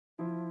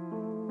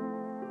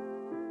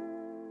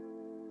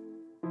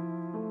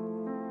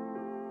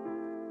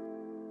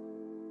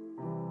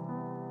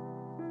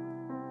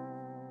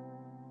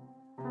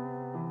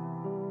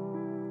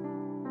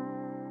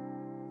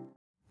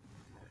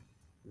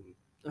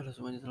Halo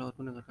semuanya, selamat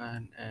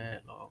mendengarkan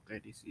Elok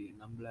edisi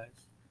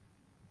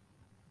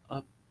 16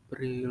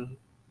 April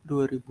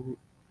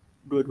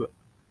 2022.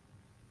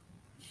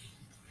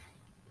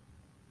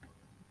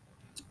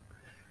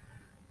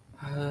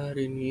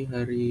 Hari ini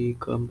hari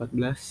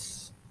ke-14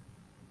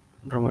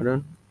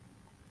 Ramadan,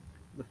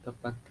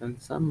 bertepatan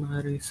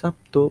sama hari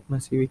Sabtu,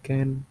 masih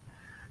weekend.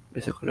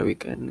 Besok kalau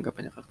weekend gak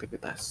banyak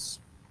aktivitas.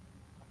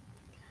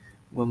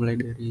 Gua mulai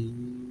dari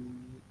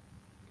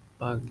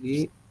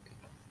pagi,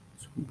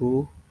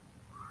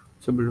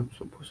 sebelum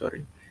subuh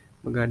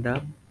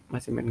begadang,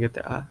 masih main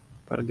GTA.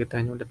 Padahal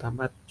GTA-nya udah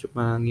tamat,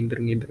 cuma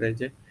ngider-ngider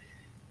aja.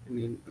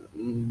 Ini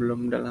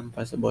belum dalam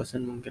fase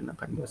bosan, mungkin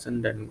akan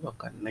bosan dan gue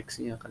akan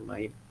nextnya akan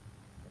main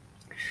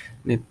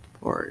Need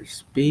for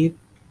Speed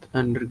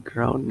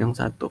Underground yang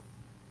satu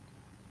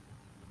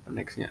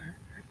nextnya,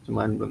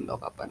 cuman belum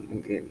tahu kapan,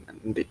 mungkin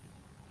nanti.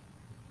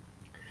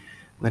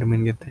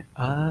 Main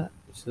GTA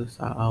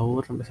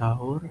sahur sampai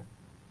sahur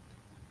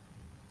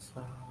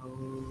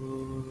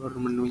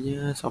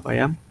menunya sop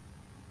ayam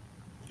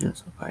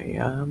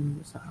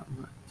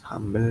sama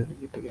sambal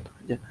gitu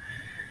aja.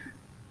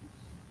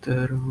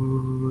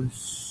 Terus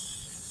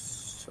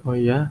oh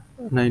ya,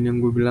 nah ini yang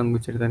gue bilang,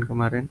 gue ceritain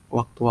kemarin,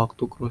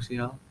 waktu-waktu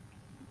krusial.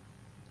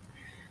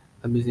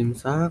 Habis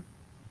imsak,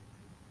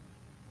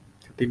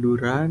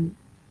 ketiduran,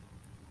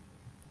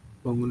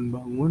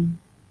 bangun-bangun,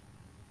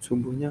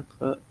 subuhnya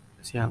ke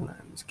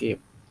siangan, skip.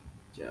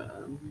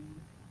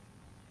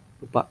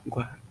 Lupa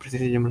gue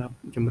persisnya jam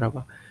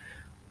berapa.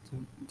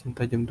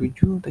 Jam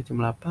 7 atau jam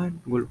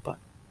 8, gue lupa.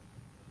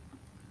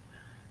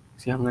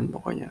 Siangan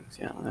pokoknya,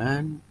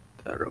 siangan.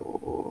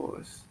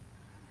 Terus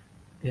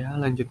ya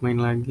lanjut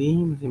main lagi,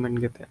 masih main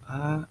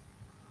GTA.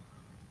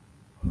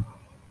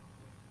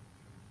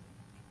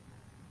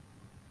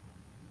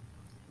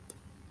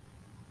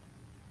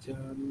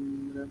 Jam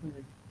berapa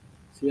ya?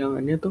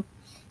 Siangannya tuh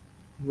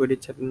gue di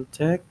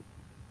cek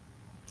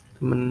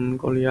temen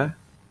kuliah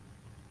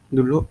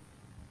dulu.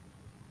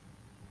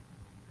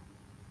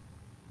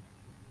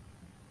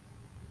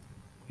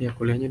 Ya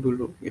kuliahnya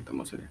dulu gitu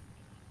maksudnya.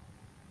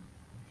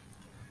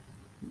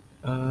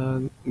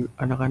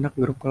 Anak-anak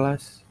grup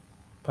kelas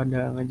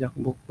pada ngajak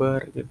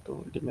bukber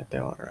gitu di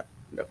Meteora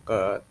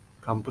deket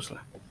kampus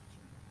lah.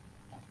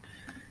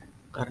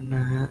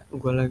 Karena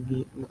gue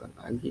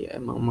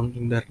emang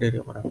menghindar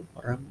dari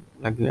orang-orang,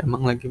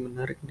 lagi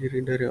menarik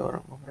diri dari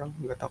orang-orang,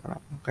 nggak tahu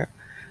kenapa, kayak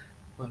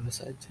males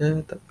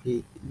aja,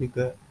 tapi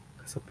juga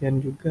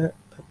kesepian juga,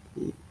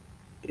 tapi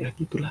ya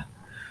gitulah,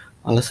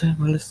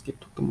 males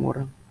gitu ketemu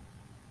orang.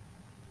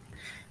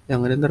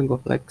 Yang ada ntar gue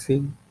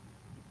flexing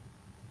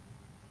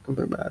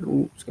kabar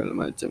baru segala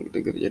macam gitu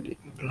jadi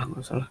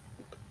nggak salah.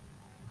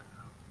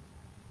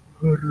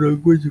 Karena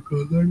gue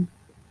juga kan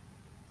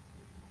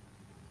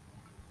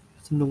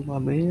seneng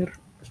pamer,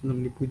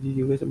 seneng dipuji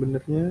juga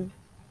sebenarnya,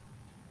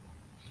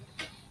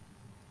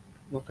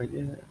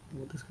 makanya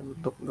memutuskan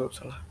untuk nggak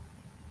usah lah.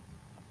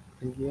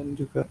 Lagian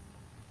juga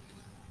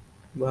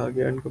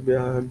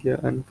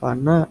kebahagiaan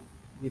fana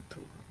gitu,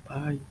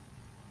 ngapain.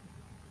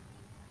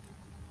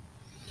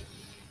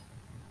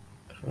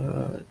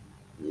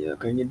 Ya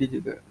kayaknya dia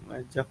juga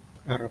ngajak,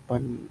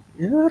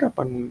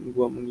 harapan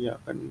gue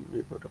mengiyakan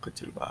juga udah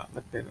kecil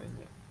banget ya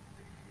kayaknya.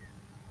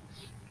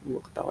 Gue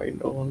ketawain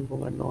doang, gue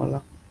gak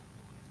nolak,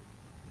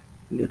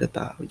 dia udah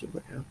tahu juga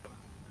apa.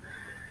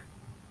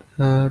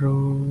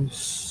 Terus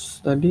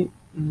tadi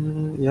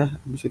ya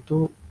habis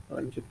itu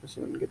lanjut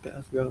pesan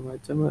GTA segala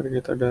macam. Hari ini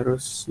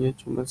tadarusnya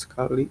cuma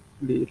sekali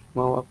di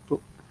 5 waktu.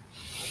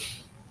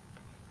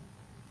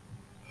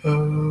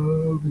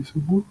 Habis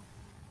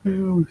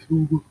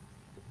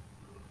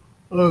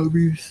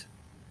habis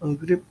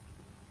maghrib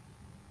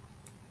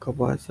ke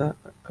puasa,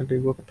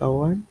 adek gue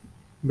ketahuan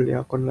beli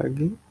akun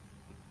lagi.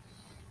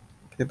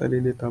 Kayak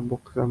tadi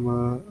ditabok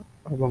sama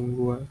abang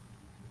gue,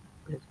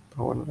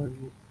 ketahuan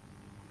lagi.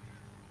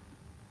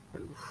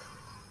 Aduh,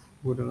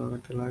 gue udah gak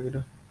ngerti lagi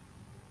dah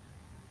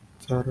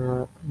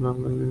cara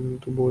nanganin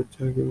tuh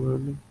bocah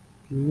gimana,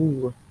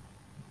 bingung gue.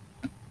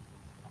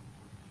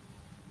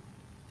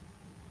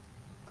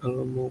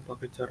 Kalau mau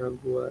pakai cara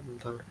gue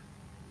ntar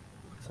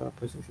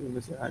apa sih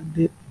masih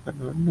adik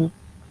bukan anak,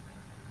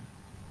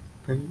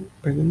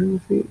 pengennya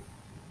sih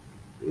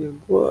ya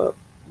gue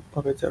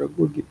pakai cara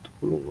gue gitu,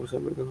 lu nggak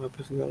usah megang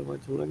HP segala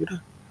macam lagi dah,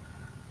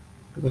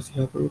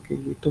 kasih HP lu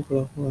kayak gitu,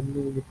 kelakuan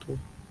lu gitu,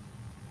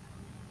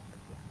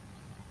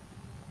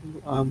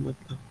 lu amat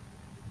lah.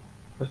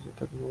 Kasih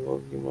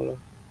teknologi malah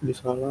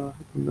disalah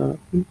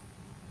gunain.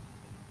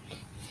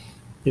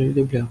 Jadi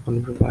dia beli akun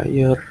Free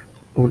Fire,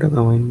 udah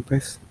gak main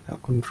PES,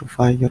 akun Free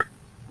Fire.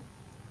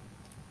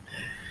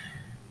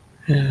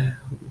 Ya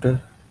udah,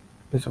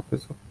 besok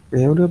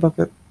ya udah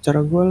pakai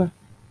cara gue lah.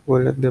 Gue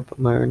liat dia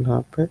main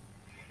HP,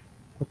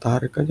 gue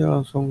tarik aja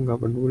langsung,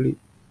 nggak peduli.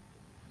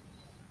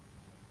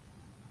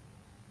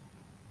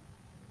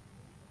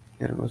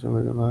 Ya nggak usah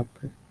megang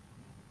HP.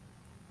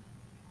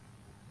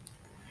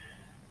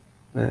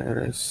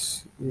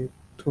 Beres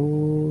itu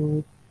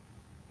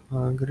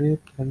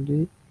maghrib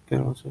tadi, ya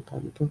langsung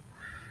tadi tuh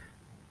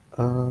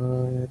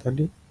ya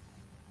tadi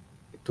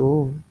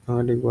itu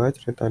yang adik gue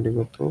cerita, adik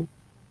gue tuh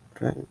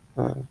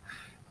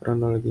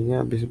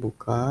kronologinya habis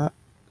buka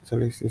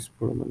selisih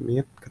 10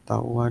 menit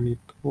ketahuan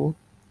itu.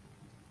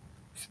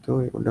 Habis itu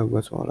ya udah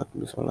gue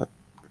sholat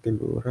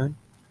ketiduran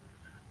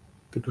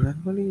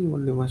paling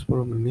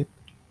 5-10 menit.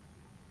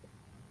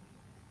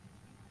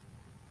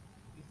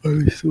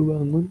 Habis itu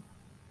bangun,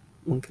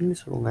 mungkin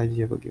disuruh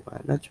ngaji apa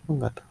gimana,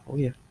 cuma nggak tahu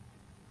ya.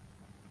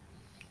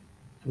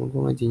 Cuma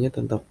gue ngajinya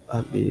tetap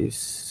habis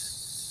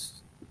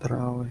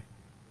terawih.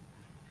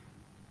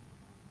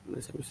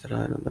 Habis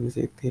terawih nonton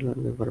City lawan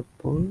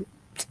Liverpool.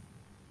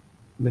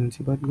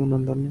 Benci banget gue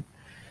nontonnya.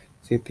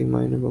 City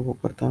mainnya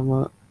babak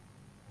pertama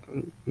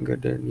nggak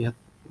ada niat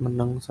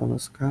menang sama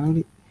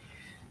sekali.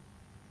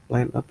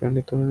 Line up yang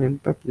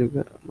diturunin Pep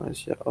juga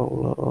Masya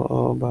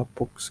Allah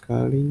bapuk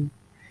sekali.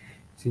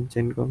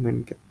 Zinchenko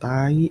main ke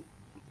tai.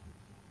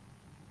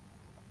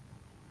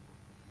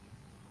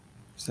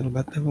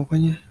 Selamat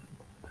pokoknya.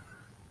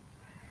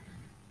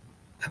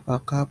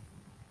 Apakah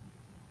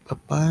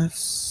lepas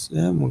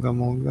ya,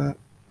 moga-moga.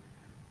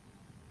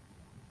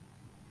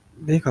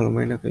 Deh kalau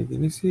mainnya kayak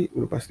gini sih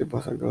udah pasti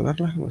puasa gelar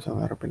lah, gak usah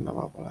ngarepin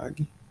apa-apa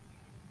lagi.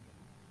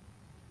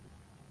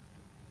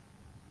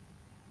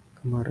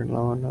 Kemarin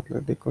lawan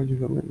Atletico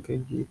juga main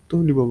kayak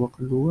gitu di babak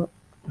kedua.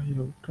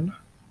 Ya udahlah,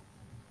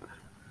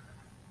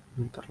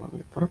 ntar lawan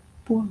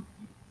Liverpool.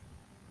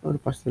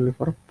 Udah pasti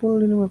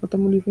Liverpool ini mah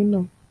ketemu di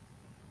final.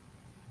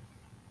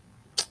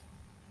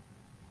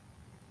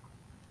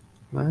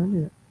 Mana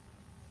ya?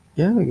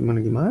 Ya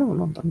gimana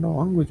nonton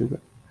doang gue juga.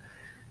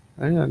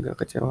 Ini agak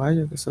kecewa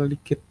aja, kesel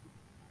dikit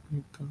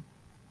gitu.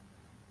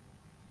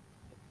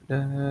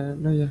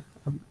 Dan ya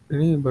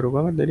ini baru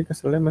banget jadi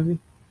keselnya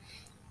masih.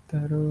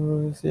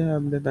 Terus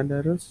ya update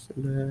tadarus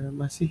udah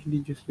masih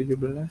di juz 17.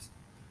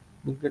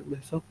 Mungkin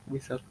besok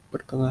bisa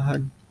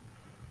pertengahan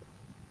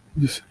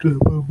juz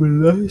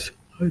 18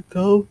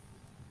 atau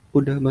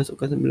udah masuk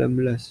ke 19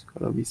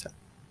 kalau bisa.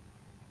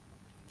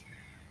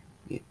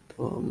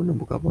 Gitu. Menu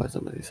buka puasa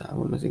masih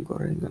sama, masih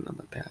gorengan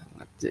sama teh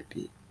hangat.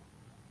 Jadi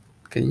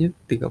kayaknya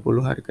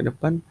 30 hari ke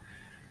depan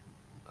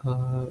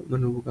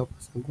menu buka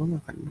puasa gue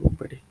gak akan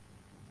berubah deh.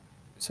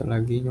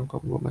 Selagi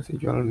nyokap gue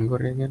masih jualan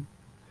gorengan.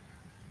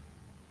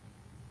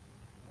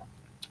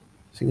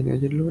 Segini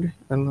aja dulu deh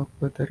kalau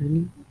buat hari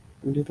ini.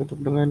 Dia tutup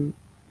dengan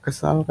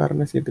kesal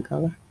karena City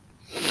kalah.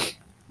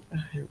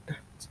 Ya udah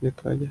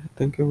segitu aja.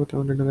 Thank you buat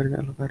yang udah dengerin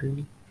Alok hari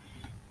ini.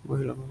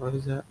 Gue Ilham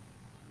Roza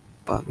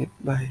pamit,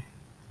 bye.